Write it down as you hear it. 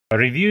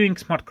Reviewing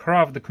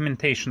SmartCraft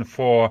documentation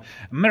for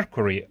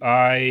Mercury,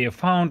 I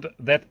found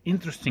that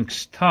interesting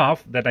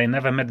stuff that I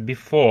never met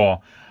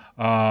before.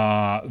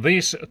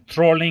 These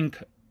trolling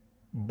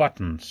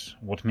buttons.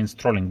 What means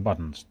trolling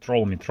buttons?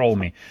 Troll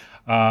me.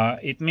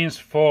 It means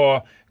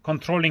for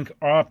controlling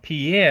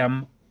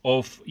RPM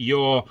of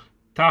your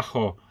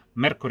TODO,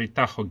 Mercury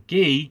TODO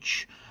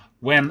gauge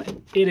when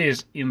it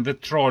is in the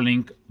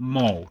trolling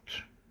mode.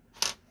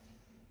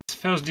 Let's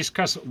first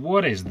discuss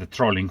what is the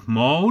trolling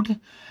mode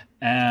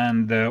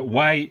and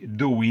why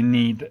do we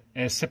need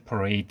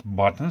separate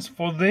buttons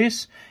for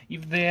this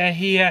if they are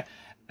here,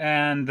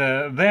 and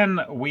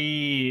then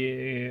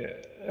we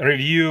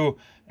review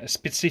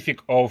specific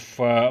of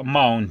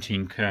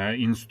mounting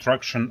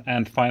instruction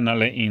and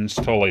finally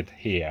install it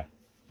here.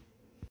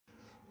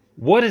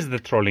 What is the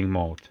trolling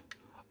mode?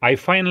 I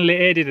finally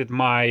edited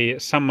my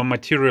summer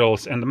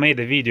materials and made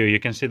a video. You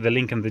can see the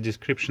link in the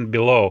description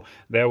below.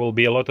 There will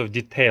be a lot of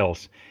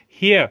details.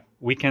 Here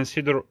we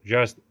consider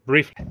just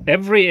briefly.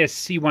 Every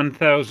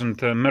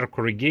SC1000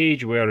 Mercury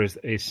gauge, where is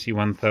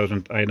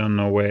SC1000, I don't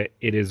know where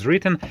it is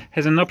written,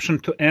 has an option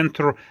to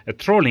enter a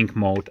trolling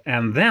mode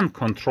and then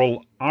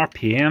control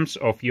RPMs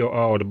of your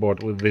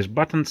outboard with these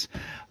buttons.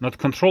 Not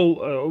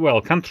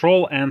control,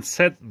 control and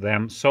set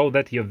them so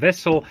that your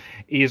vessel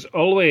is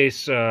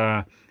always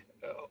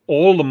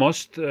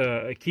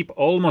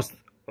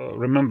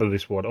remember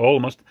this word,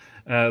 almost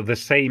the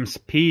same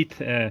speed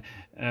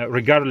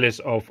regardless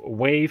of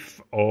wave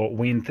or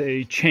wind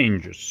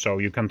changes. So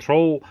you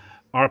control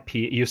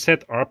you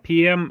set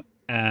RPM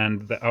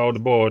and the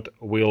outboard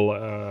will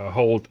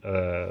hold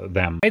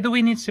them. Why do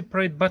we need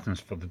separate buttons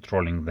for the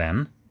trolling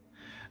then?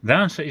 The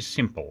answer is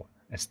simple.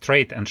 A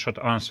straight and short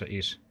answer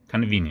is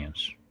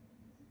convenience.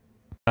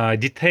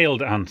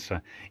 Detailed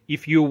answer.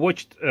 If you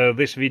watched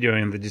this video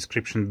in the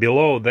description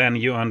below, then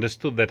you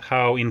understood that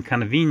how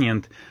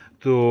inconvenient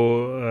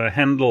to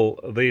handle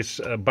these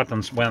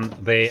buttons when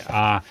they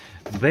are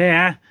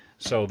there.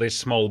 So these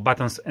small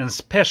buttons, and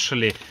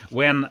especially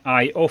when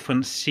I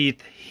often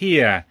sit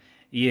here,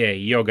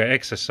 yoga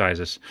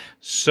exercises.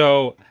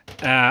 So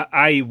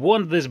I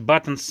want this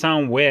button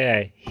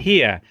somewhere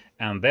here,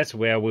 and that's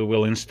where we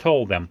will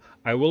install them.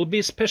 I will be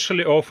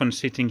especially often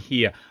sitting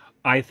here.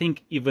 I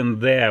think even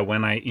there,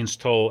 when I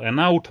install an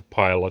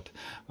autopilot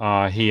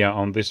here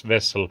on this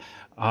vessel,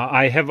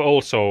 I have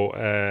also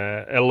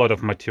a lot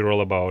of material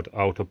about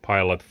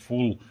autopilot,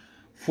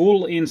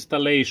 full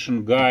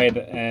installation guide,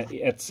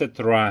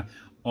 etc.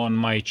 on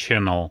my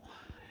channel.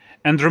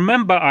 And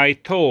remember, I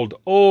told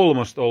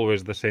almost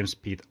always the same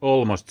speed,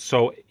 almost.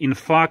 So in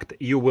fact,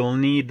 you will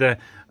need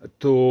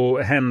to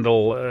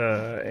handle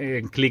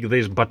and click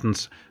these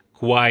buttons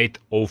quite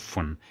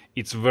often.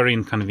 It's very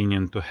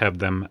inconvenient to have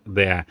them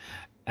there,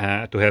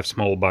 to have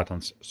small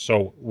buttons.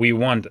 So we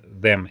want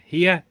them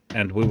here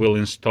and we will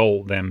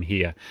install them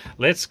here.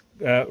 Let's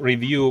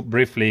review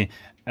briefly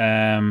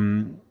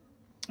packaging.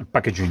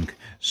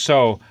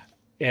 So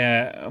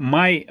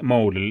my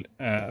model,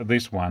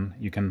 this one,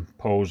 you can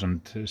pause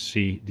and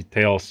see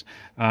details,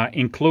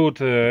 include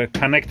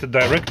connected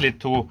directly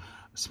to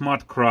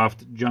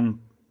SmartCraft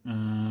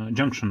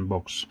junction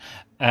box.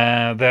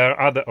 There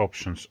are other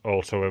options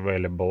also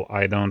available.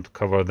 I don't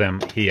cover them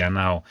here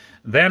now.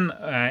 Then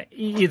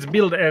it's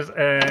built as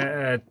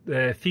a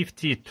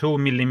 52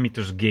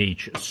 millimeters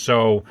gauge,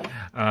 so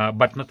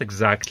but not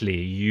exactly.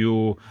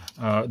 You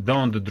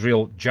don't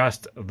drill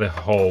just the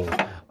hole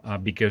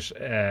because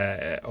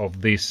of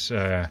this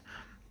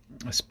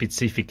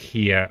specific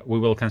here we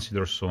will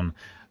consider soon.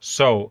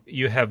 So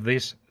you have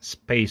this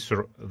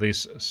spacer,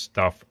 this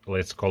stuff,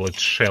 let's call it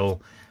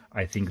shell.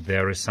 I think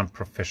there is some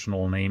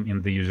professional name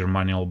in the user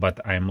manual,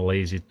 but I'm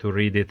lazy to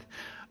read it.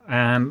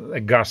 And a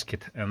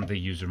gasket and the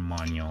user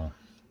manual.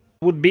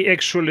 Would be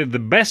actually the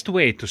best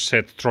way to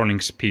set trolling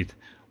speed.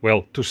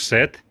 Well, to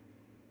set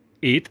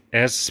it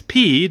as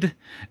speed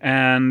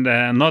and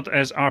not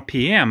as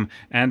RPM.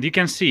 And you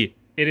can see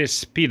it is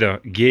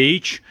speeder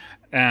gauge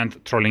and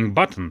trolling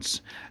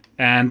buttons.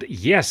 And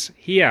yes,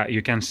 here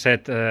you can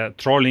set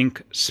trolling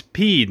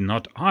speed,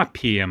 not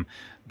RPM.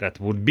 That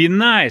would be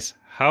nice.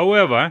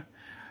 However,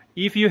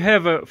 if you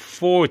have a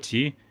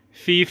 40,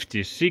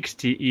 50,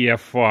 60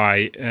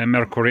 EFI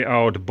Mercury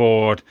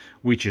outboard,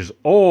 which is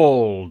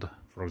old,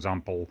 for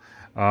example,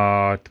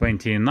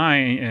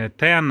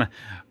 2910,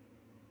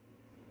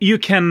 you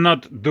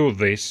cannot do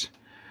this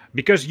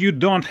because you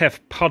don't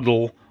have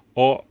paddle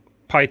or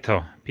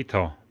pito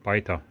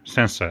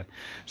sensor.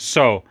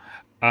 So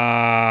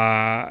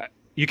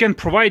you can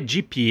provide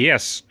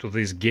GPS to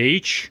this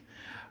gauge.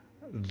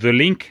 The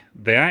link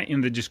there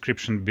in the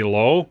description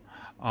below.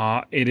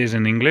 It is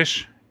in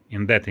English,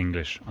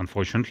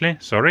 unfortunately,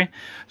 sorry.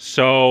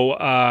 So,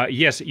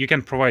 yes, you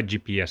can provide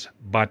GPS,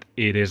 but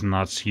it is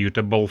not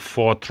suitable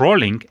for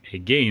trolling,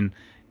 again,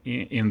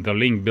 in the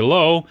link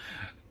below.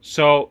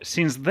 So,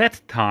 since that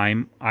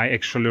time, I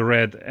actually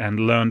read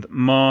and learned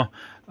more,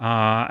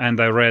 and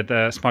I read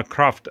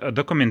SmartCraft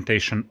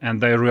documentation,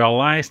 and I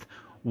realized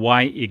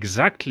why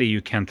exactly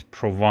you can't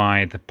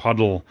provide a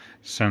paddle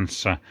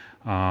sensor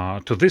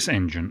to this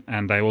engine,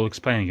 and I will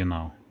explain you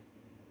now.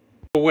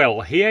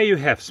 Well, here you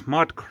have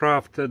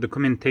SmartCraft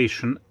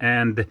documentation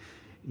and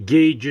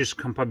gauges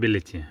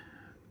compatibility.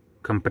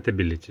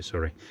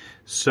 Sorry.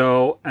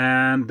 So,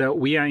 and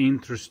we are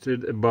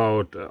interested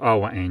about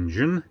our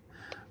engine,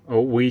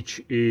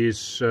 which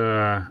is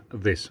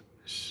this,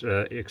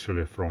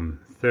 actually from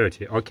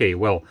 30. Okay,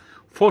 well,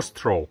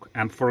 4-stroke,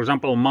 and for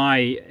example, my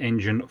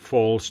engine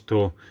falls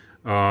to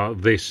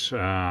this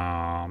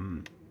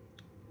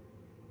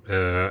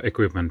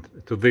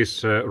equipment, to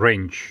this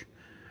range.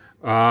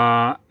 You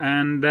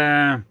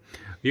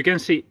can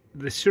see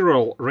the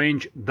serial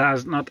range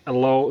does not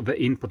allow the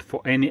input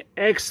for any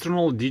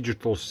external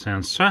digital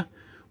sensor,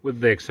 with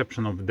the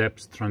exception of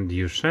depth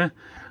transducer,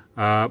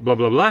 blah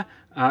blah blah,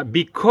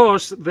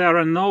 because there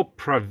are no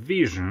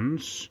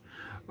provisions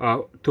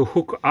to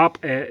hook up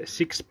a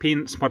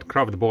 6-pin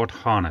SmartCraft board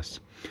harness.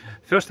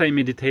 First, I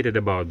meditated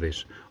about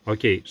this.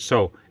 Okay,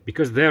 so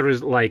because there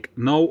is like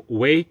no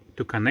way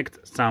to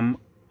connect some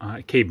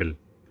cable.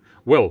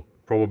 Well,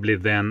 probably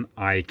then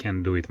I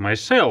can do it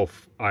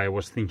myself. I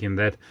was thinking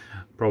that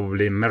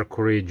probably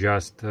Mercury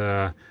just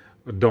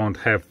don't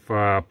have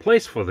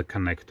place for the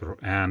connector,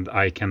 and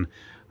I can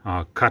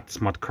cut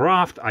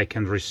SmartCraft. I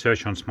can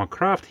research on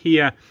SmartCraft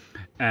here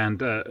and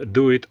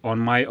do it on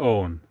my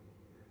own.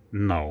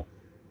 No.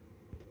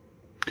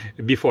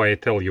 Before I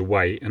tell you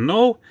why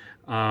no,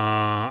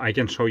 I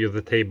can show you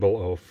the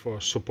table of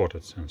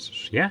supported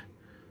sensors. Yeah.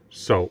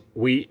 So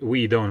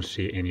we don't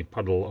see any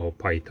paddle or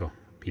pitot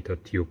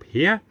tube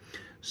here.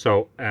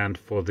 So, and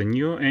for the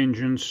new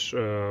engines,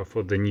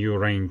 for the new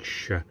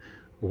range,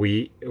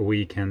 we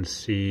can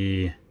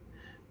see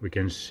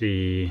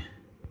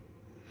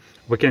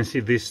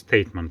this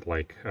statement,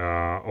 like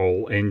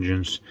all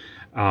engines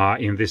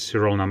in this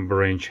serial number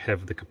range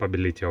have the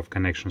capability of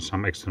connection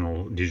some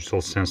external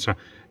digital sensor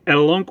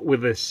along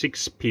with a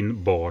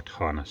 6-pin board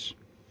harness.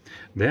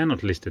 They are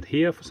not listed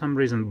here for some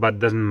reason, but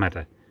doesn't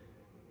matter.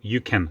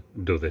 You can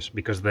do this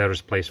because there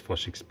is place for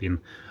 6-pin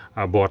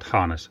board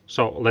harness.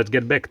 So let's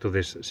get back to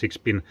this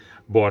 6-pin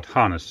board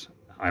harness.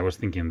 I was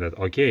thinking that,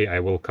 okay, I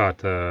will cut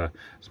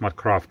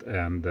SmartCraft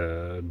and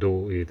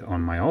do it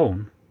on my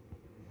own.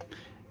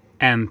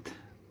 And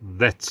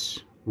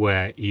that's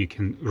where you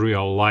can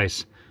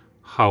realize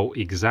how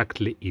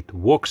exactly it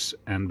works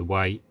and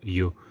why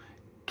you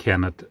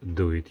cannot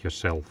do it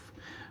yourself.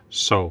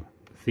 So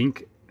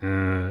think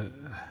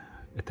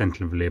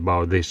attentively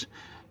about this.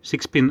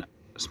 6-pin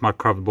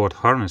SmartCraft board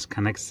harness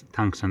connects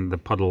tanks and the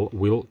paddle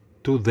wheel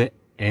to the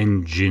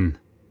engine.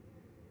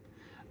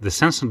 The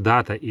sensor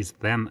data is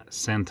then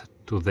sent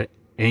to the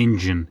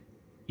engine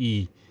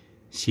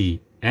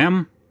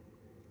ECM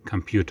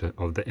computer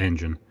of the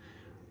engine,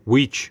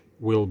 which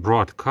will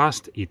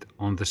broadcast it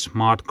on the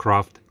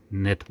SmartCraft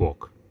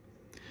network.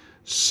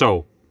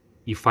 So,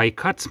 if I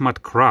cut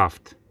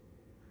SmartCraft,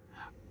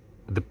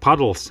 the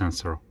paddle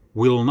sensor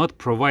will not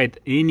provide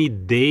any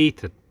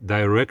data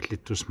directly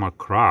to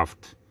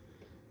SmartCraft,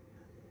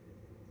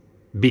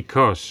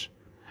 because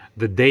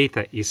the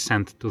data is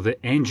sent to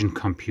the engine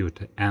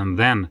computer and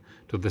then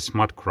to the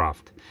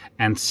SmartCraft.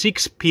 And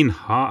 6-pin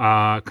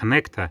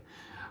connector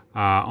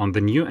on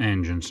the new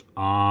engines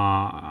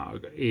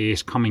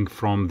is coming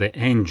from the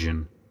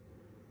engine.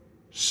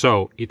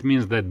 So it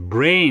means that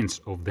brains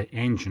of the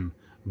engine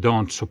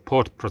don't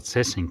support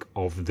processing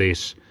of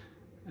these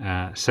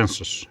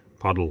sensors,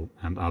 paddle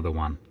and other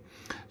one.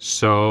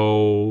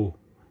 So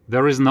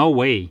there is no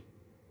way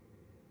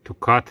to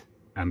cut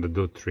and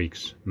do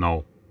tricks.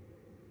 No.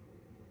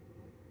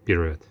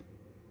 Period.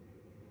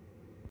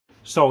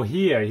 So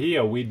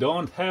here we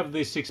don't have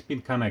this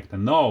 6-pin connector.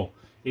 No,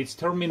 it's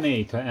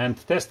terminator and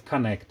test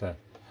connector.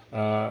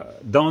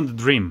 Don't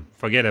dream.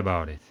 Forget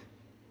about it.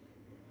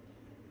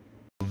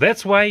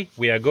 That's why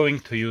we are going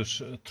to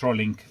use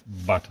trolling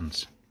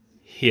buttons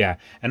here.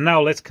 And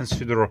now let's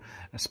consider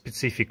a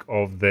specific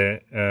of the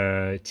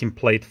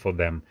template for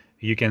them.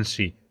 You can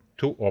see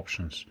 2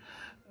 options.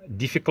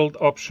 Difficult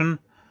option,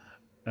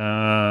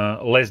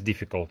 less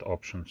difficult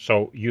option.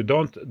 So you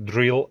don't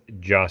drill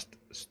just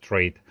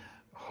straight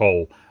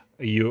hole.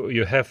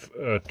 You have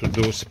to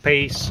do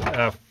space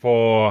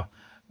for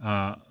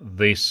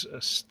this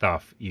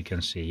stuff. You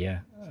can see,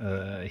 yeah,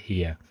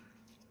 here.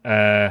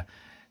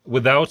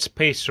 Without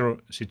spacer,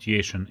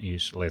 situation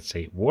is, let's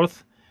say,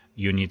 worth.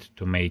 You need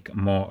to make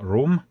more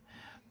room.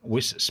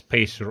 With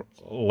spacer,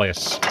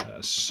 less.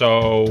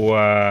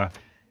 So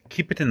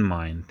keep it in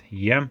mind.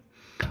 Yeah,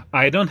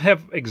 I don't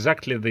have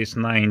exactly this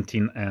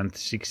 19 and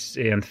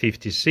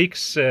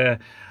 56.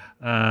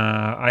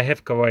 I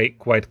have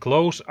quite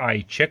close.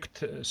 I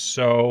checked.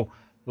 So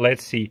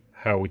let's see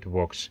how it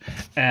works.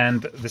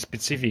 And the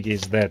specific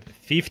is that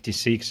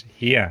 56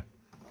 here,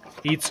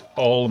 it's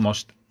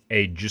almost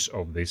edges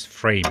of this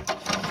frame.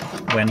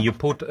 When you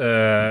put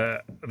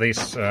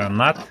this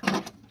nut,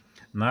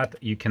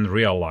 you can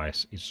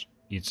realize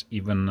it's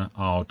even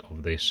out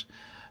of this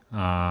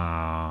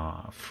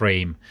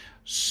frame.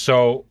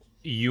 So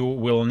you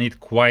will need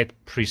quite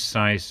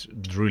precise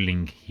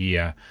drilling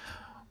here.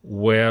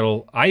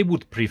 Well, I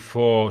would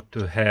prefer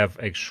to have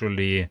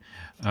actually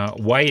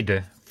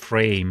wider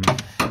frame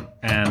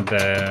and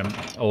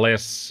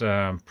less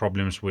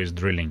problems with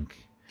drilling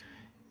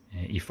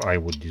if I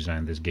would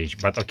design this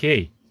gauge. But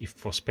okay, if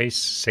for space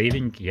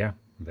saving, yeah,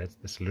 that's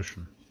the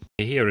solution.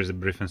 Here is a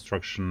brief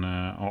instruction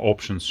or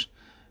options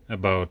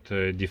about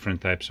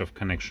different types of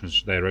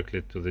connections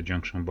directly to the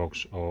junction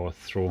box or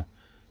through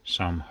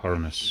some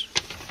harness.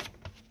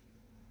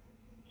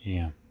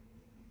 Yeah.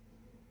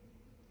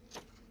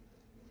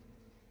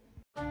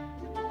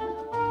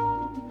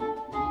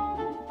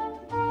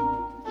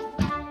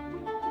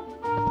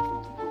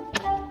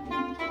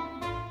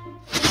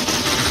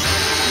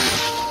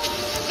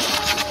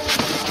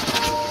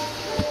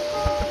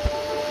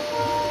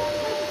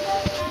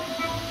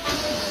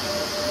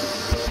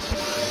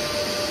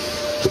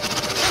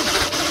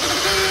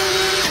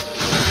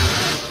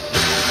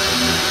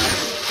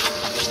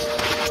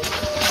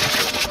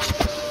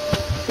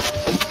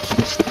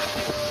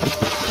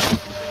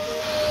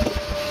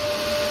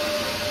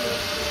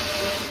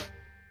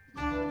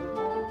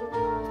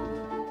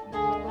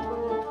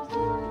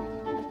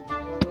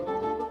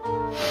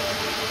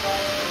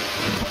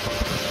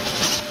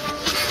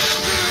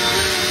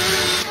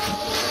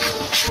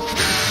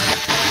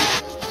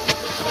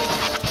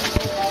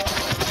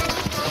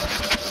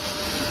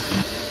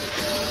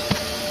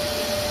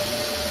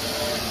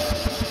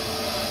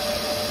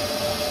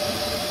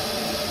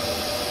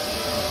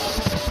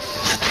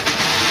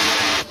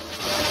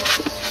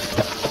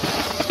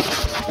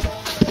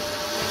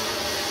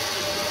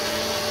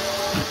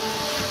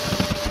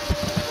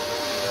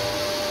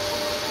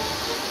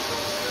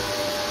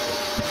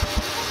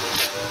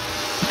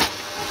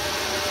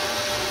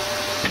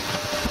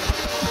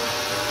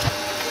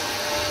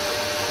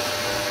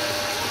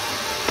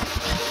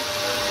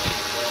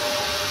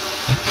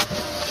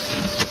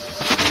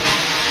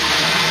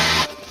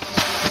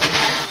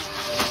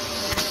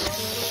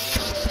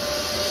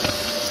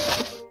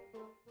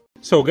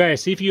 So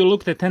guys, if you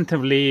looked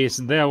attentively,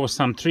 there were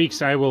some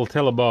tricks. I will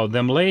tell about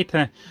them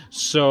later.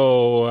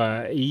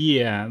 So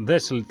yeah,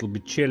 that's a little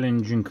bit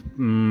challenging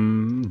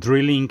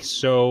drilling,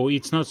 so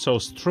it's not so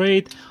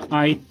straight.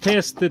 I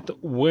tested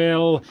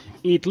well.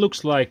 It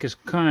looks like a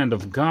kind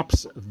of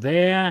gaps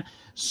there,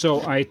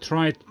 so I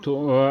tried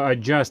to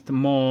adjust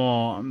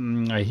more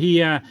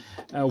here.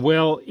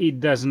 Well, it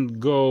doesn't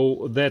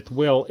go that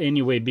well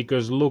anyway,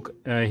 because look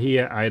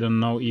here, I don't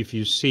know if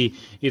you see,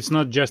 it's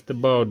not just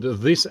about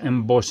this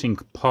embossing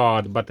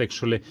part, but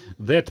actually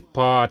that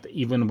part,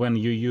 even when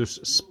you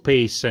use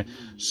space.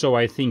 So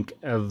I think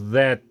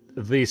that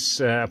these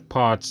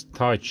parts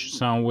touch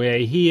somewhere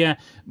here,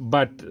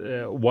 but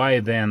why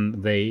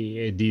then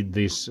they did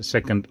this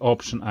second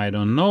option, I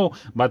don't know.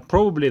 But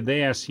probably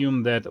they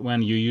assume that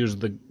when you use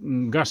the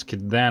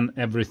gasket, then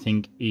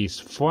everything is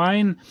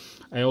fine.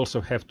 I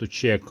also have to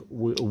check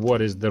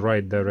what is the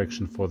right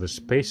direction for the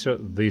spacer,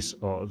 this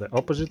or the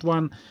opposite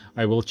one.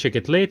 I will check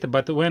it later,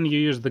 but when you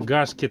use the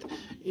gasket,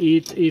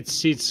 it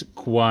sits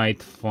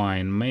quite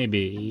fine.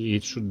 Maybe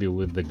it should be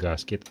with the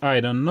gasket,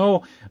 I don't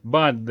know.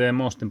 But the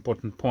most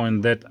important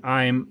point that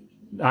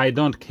I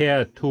don't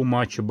care too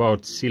much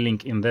about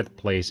sealing in that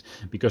place,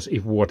 because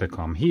if water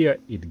come here,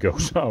 it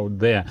goes out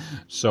there.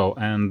 So,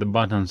 and the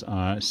buttons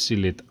are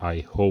sealed, I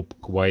hope,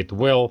 quite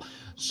well.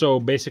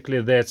 So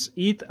basically that's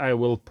it. I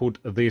will put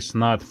this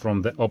nut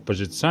from the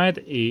opposite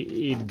side.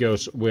 It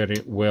goes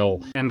very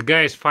well. And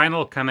guys,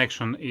 final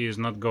connection is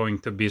not going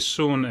to be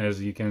soon.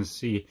 As you can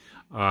see,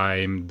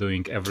 I'm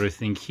doing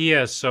everything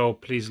here. So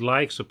please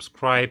like,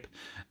 subscribe,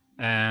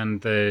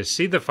 and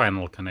see the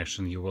final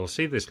connection. You will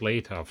see this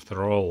later.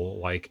 After all,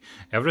 like,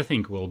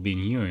 everything will be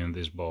new in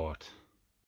this board.